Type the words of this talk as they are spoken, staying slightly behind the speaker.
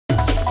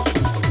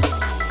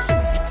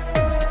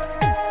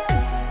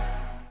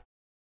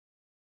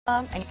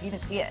and you can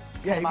see it.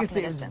 Yeah, you can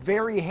see it's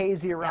very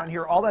hazy around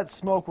here. All that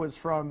smoke was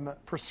from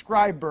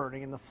prescribed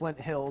burning in the Flint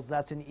Hills.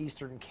 That's in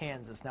eastern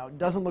Kansas. Now, it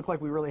doesn't look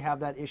like we really have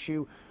that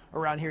issue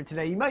around here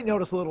today. You might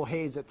notice a little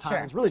haze at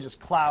times. Really just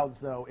clouds,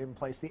 though, in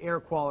place. The air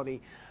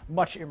quality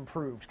much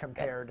improved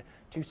compared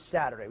to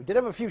Saturday. We did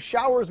have a few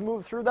showers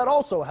move through. That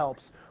also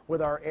helps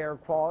with our air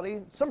quality.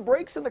 Some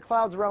breaks in the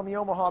clouds around the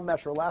Omaha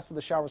metro. Last of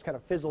the showers kind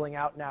of fizzling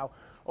out now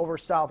over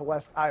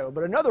southwest Iowa.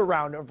 But another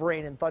round of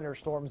rain and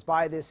thunderstorms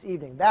by this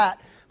evening. That,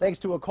 thanks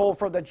to a cold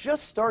front that's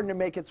just starting to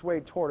make its way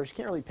toward us. You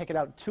can't really pick it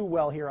out too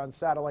well here on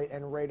satellite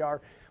and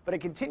radar, but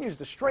it continues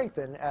to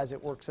strengthen as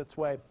it works its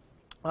way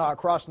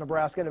across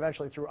Nebraska and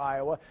eventually through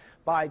Iowa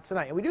by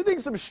tonight. And we do think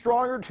some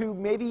stronger to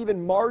maybe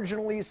even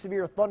marginally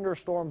severe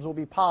thunderstorms will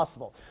be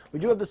possible. We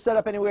do have the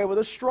setup anyway with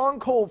a strong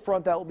cold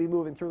front that will be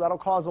moving through. That'll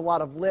cause a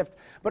lot of lift,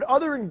 but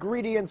other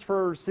ingredients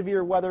for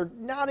severe weather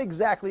not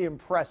exactly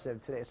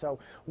impressive today. So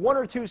one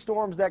or two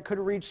storms that could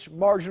reach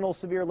marginal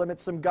severe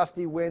limits, some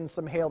gusty winds,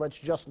 some hail that's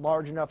just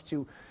large enough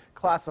to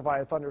classify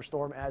a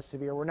thunderstorm as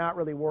severe. We're not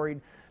really worried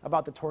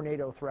about the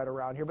tornado threat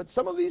around here, but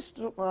some of these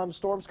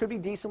storms could be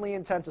decently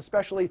intense,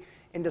 especially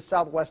into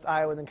southwest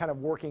Iowa and then kind of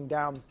working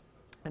down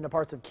into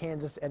parts of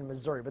Kansas and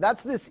Missouri. But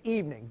that's this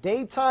evening.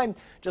 Daytime,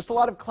 just a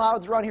lot of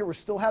clouds around here. We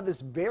still have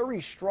this very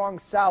strong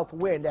south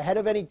wind. Ahead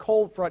of any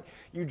cold front,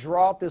 you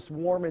draw up this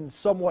warm and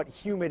somewhat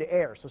humid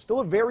air. So still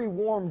a very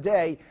warm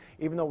day,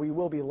 even though we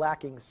will be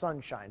lacking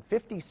sunshine.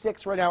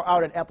 56 right now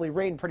out at Epley.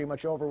 Rain pretty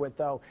much over with,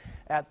 though,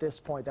 at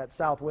this point. That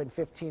south wind,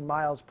 15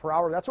 miles per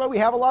hour. That's why we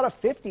have a lot of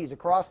 50s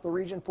across the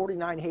region.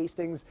 49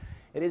 Hastings.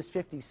 It is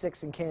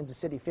 56 in Kansas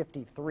City,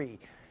 53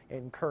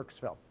 in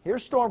Kirksville.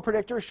 Here's storm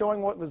predictors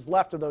showing what was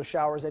left of those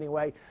showers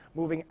anyway,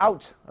 moving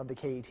out of the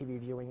KETV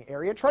viewing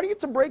area. Try to get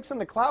some breaks in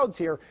the clouds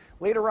here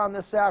later on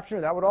this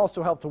afternoon. That would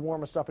also help to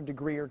warm us up a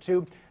degree or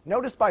two.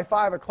 Notice by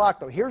 5 o'clock,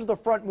 though, here's the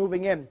front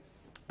moving in,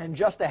 and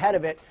just ahead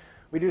of it,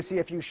 we do see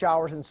a few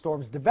showers and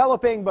storms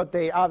developing, but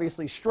they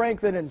obviously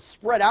strengthen and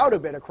spread out a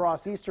bit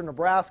across eastern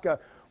Nebraska,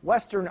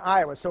 western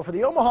Iowa. So for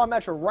the Omaha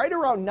metro, right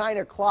around 9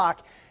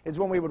 o'clock is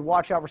when we would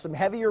watch out for some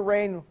heavier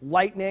rain,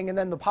 lightning, and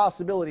then the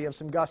possibility of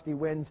some gusty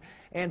winds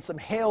and some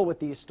hail with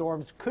these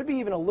storms. Could be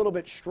even a little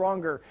bit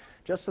stronger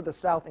just to the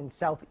south and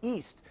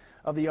southeast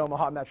of the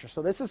Omaha metro.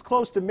 So this is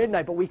close to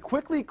midnight, but we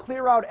quickly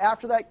clear out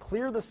after that,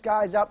 clear the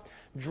skies up,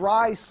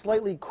 dry,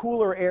 slightly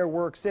cooler air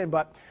works in.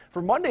 But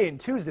for Monday and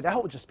Tuesday, that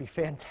will just be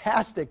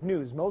fantastic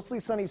news. Mostly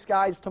sunny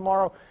skies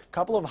tomorrow, a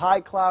couple of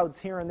high clouds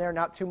here and there,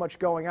 not too much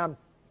going on.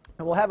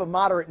 And we'll have a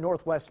moderate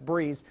northwest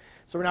breeze,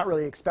 so we're not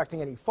really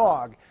expecting any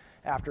fog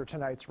after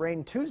tonight's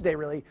rain. Tuesday,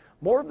 really,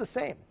 more of the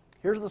same.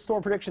 Here's the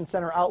Storm Prediction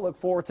Center outlook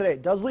for today.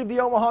 It does leave the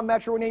Omaha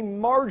metro in a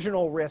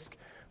marginal risk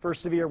for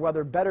severe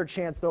weather. Better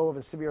chance, though, of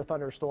a severe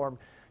thunderstorm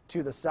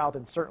to the south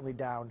and certainly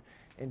down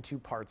into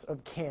parts of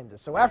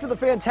Kansas. So after the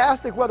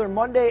fantastic weather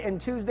Monday and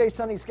Tuesday,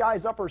 sunny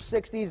skies, upper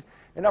 60s,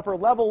 and upper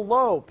level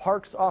low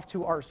parks off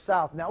to our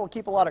south. Now we'll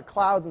keep a lot of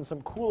clouds and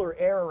some cooler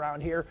air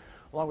around here,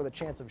 along with a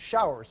chance of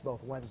showers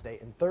both Wednesday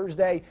and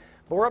Thursday.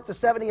 But we're up to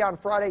 70 on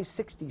Friday,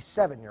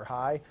 67 your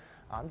high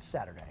on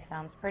Saturday.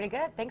 Sounds pretty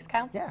good. Thanks,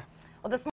 Kyle. Yeah. Well, this